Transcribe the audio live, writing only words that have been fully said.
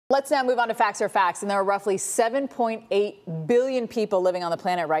Let's now move on to Facts Are Facts. And there are roughly 7.8 billion people living on the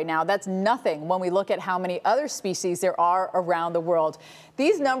planet right now. That's nothing when we look at how many other species there are around the world.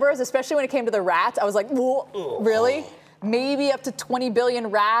 These numbers, especially when it came to the rats, I was like, whoa, really? Maybe up to 20 billion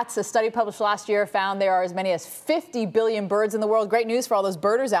rats. A study published last year found there are as many as 50 billion birds in the world. Great news for all those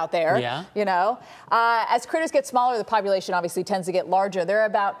birders out there. Yeah. You know, as critters get smaller, the population obviously tends to get larger. There are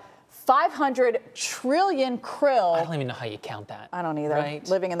about 500 trillion krill. I don't even know how you count that. I don't either. Right?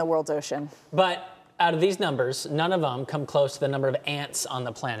 Living in the world's ocean. But out of these numbers, none of them come close to the number of ants on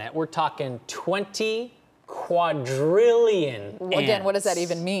the planet. We're talking 20 quadrillion Again, ants. what does that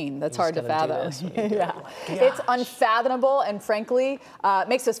even mean? That's hard to fathom. Yeah. Gosh. It's unfathomable and frankly,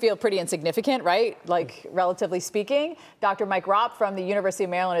 makes us feel pretty insignificant, right? Like, relatively speaking. Dr. Mike Raupp from the University of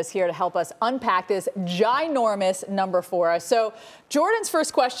Maryland is here to help us unpack this ginormous number for us. So Jordan's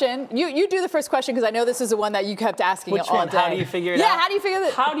first question, you do the first question because I know this is the one that you kept asking Which all one? day. How do you figure it out? Yeah, how do you figure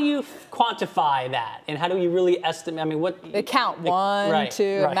that? How do you quantify that? And how do you really estimate? I mean, what? They count one,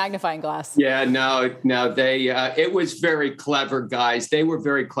 two, magnifying glass. Yeah, no, it was very clever, guys. They were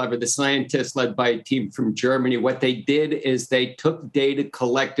very clever. The scientists led by a team from Germany, what they did is they took data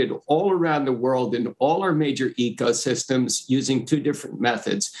collected all around the world in all our major ecosystems using two different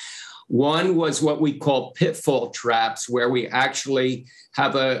methods. One was what we call pitfall traps, where we actually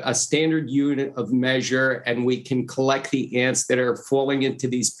have a standard unit of measure and we can collect the ants that are falling into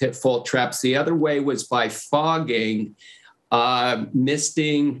these pitfall traps. The other way was by fogging,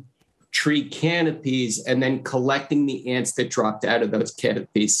 misting, tree canopies, and then collecting the ants that dropped out of those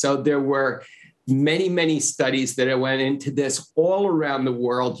canopies. So there were many, many studies that went into this all around the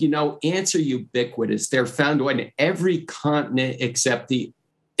world. You know, ants are ubiquitous. They're found on every continent except the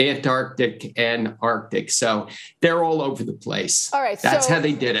Antarctic and Arctic. So they're all over the place. All right. That's so how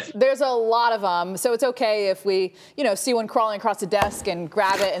they did it. There's a lot of them. So it's okay if we, see one crawling across the desk and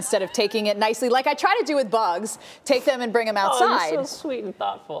grab it instead of taking it nicely, like I try to do with bugs, take them and bring them outside. Oh, you're so sweet and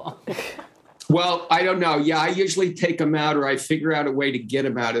thoughtful. Well, I don't know. Yeah, I usually take them out or I figure out a way to get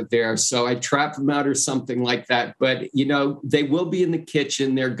them out of there. So I trap them out or something like that. But, they will be in the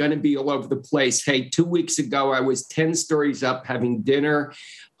kitchen. They're going to be all over the place. Hey, 2 weeks ago, I was 10 stories up having dinner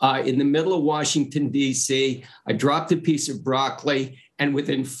in the middle of Washington, D.C. I dropped a piece of broccoli. And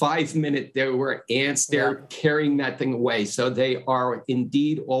within 5 minutes, there were ants there carrying that thing away. So they are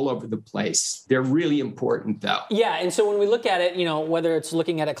indeed all over the place. They're really important, though. Yeah, and so when we look at it, whether it's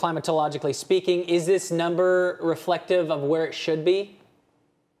looking at it climatologically speaking, is this number reflective of where it should be?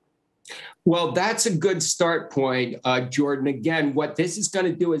 Well, that's a good start point, Jordan. Again, what this is going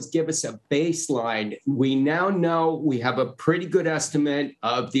to do is give us a baseline. We now know we have a pretty good estimate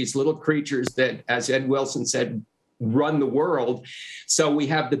of these little creatures that, as Ed Wilson said, run the world. So we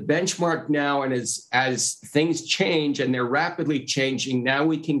have the benchmark now, and as things change, and they're rapidly changing, now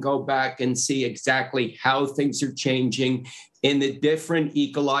we can go back and see exactly how things are changing in the different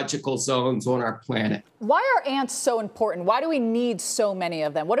ecological zones on our planet. Why are ants so important? Why do we need so many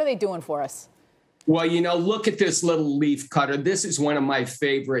of them? What are they doing for us? Well, look at this little leaf cutter. This is one of my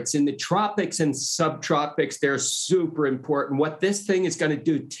favorites. In the tropics and subtropics, they're super important. What this thing is going to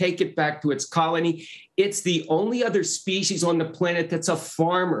do, take it back to its colony. It's the only other species on the planet that's a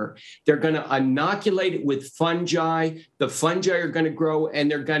farmer. They're going to inoculate it with fungi. The fungi are going to grow and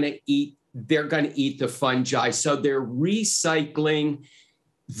they're going to eat the fungi. So they're recycling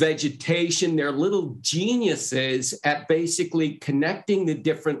vegetation. They're little geniuses at basically connecting the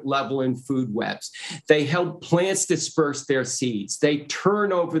different level in food webs. They help plants disperse their seeds. They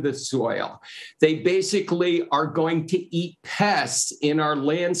turn over the soil. They basically are going to eat pests in our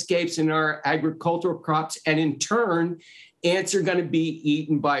landscapes, in our agricultural crops, and in turn, ants are going to be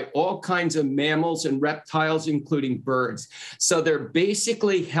eaten by all kinds of mammals and reptiles, including birds. So they're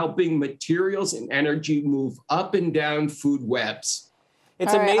basically helping materials and energy move up and down food webs.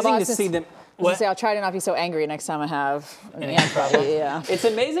 It's amazing to see them. I'll try to not be so angry next time I have an ant problem. Yeah. It's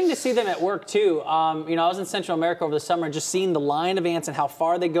amazing to see them at work, too. I was in Central America over the summer, just seeing the line of ants and how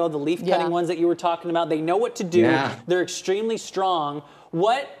far they go, the leaf-cutting ones that you were talking about. They know what to do. Yeah. They're extremely strong.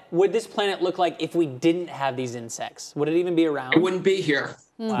 What would this planet look like if we didn't have these insects? Would it even be around? It wouldn't be here.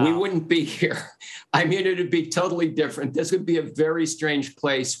 Wow. We wouldn't be here. I mean, it would be totally different. This would be a very strange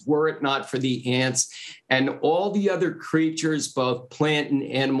place were it not for the ants and all the other creatures, both plant and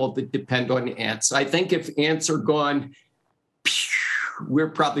animal, that depend on ants. I think if ants are gone, we're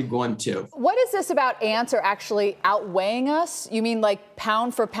probably gone too. What is this about ants are actually outweighing us? You mean like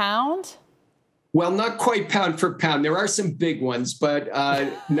pound for pound? Well, not quite pound for pound. There are some big ones, but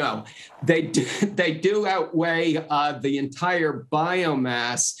no, they do outweigh the entire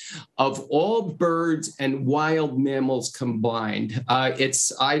biomass of all birds and wild mammals combined.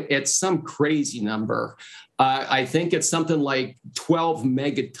 It's some crazy number. I think it's something like 12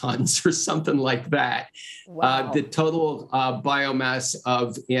 megatons or something like that. Wow. The total biomass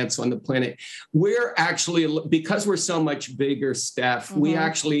of ants on the planet. We're actually, because we're so much bigger, Steph, we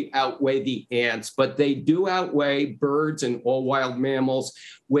actually outweigh the ants, but they do outweigh birds and all wild mammals,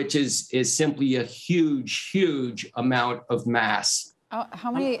 which is simply a huge, huge amount of mass. How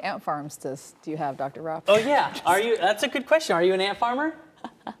many ant farms do you have, Dr. Raupp? Oh, yeah. That's a good question. Are you an ant farmer?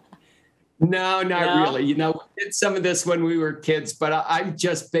 No, not really. You know, we did some of this when we were kids, but I'm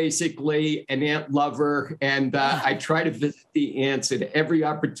just basically an ant lover, and I try to visit the ants at every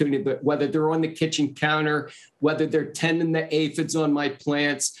opportunity, but whether they're on the kitchen counter, whether they're tending the aphids on my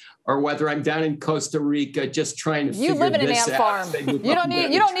plants, or whether I'm down in Costa Rica just trying to figure this out. You live in an ant farm.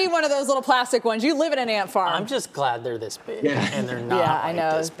 You don't need one of those little plastic ones. You live in an ant farm. I'm just glad they're this big, and they're not I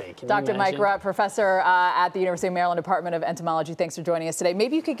know. this big. Dr. Mike Raupp, professor at the University of Maryland Department of Entomology. Thanks for joining us today.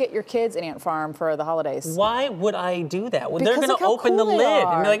 Maybe you could get your kids an ant farm for the holidays. Why would I do that? Well, because they're going to open the lid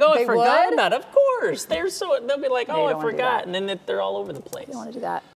and be like, "Oh, I forgot about it." Of course, they'll be like, "Oh, I forgot," and then they're all over the place. You don't want to do that.